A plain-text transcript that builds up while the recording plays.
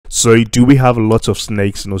So, do we have a lot of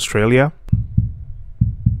snakes in Australia?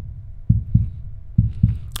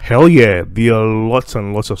 Hell yeah, there are lots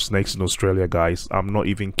and lots of snakes in Australia, guys. I'm not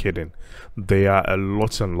even kidding. There are a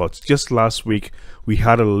lot and lots. Just last week, we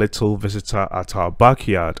had a little visitor at our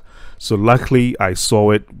backyard. So luckily, I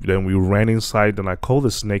saw it. Then we ran inside and I called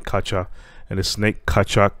the snake catcher. And the snake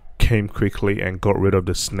catcher came quickly and got rid of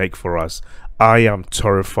the snake for us. I am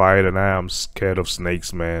terrified and I am scared of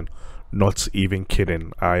snakes, man. Not even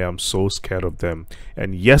kidding. I am so scared of them.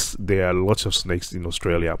 And yes, there are lots of snakes in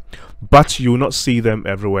Australia, but you will not see them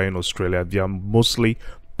everywhere in Australia. They are mostly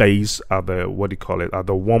based at the at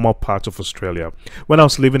the warmer part of Australia. When I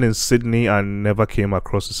was living in Sydney, I never came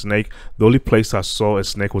across a snake. The only place I saw a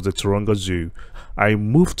snake was the Taronga Zoo. I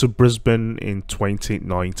moved to Brisbane in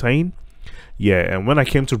 2019. Yeah, and when I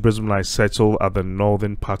came to Brisbane, I settled at the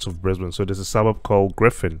northern part of Brisbane. So there's a suburb called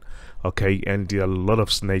Griffin. Okay, and there are a lot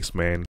of snakes, man.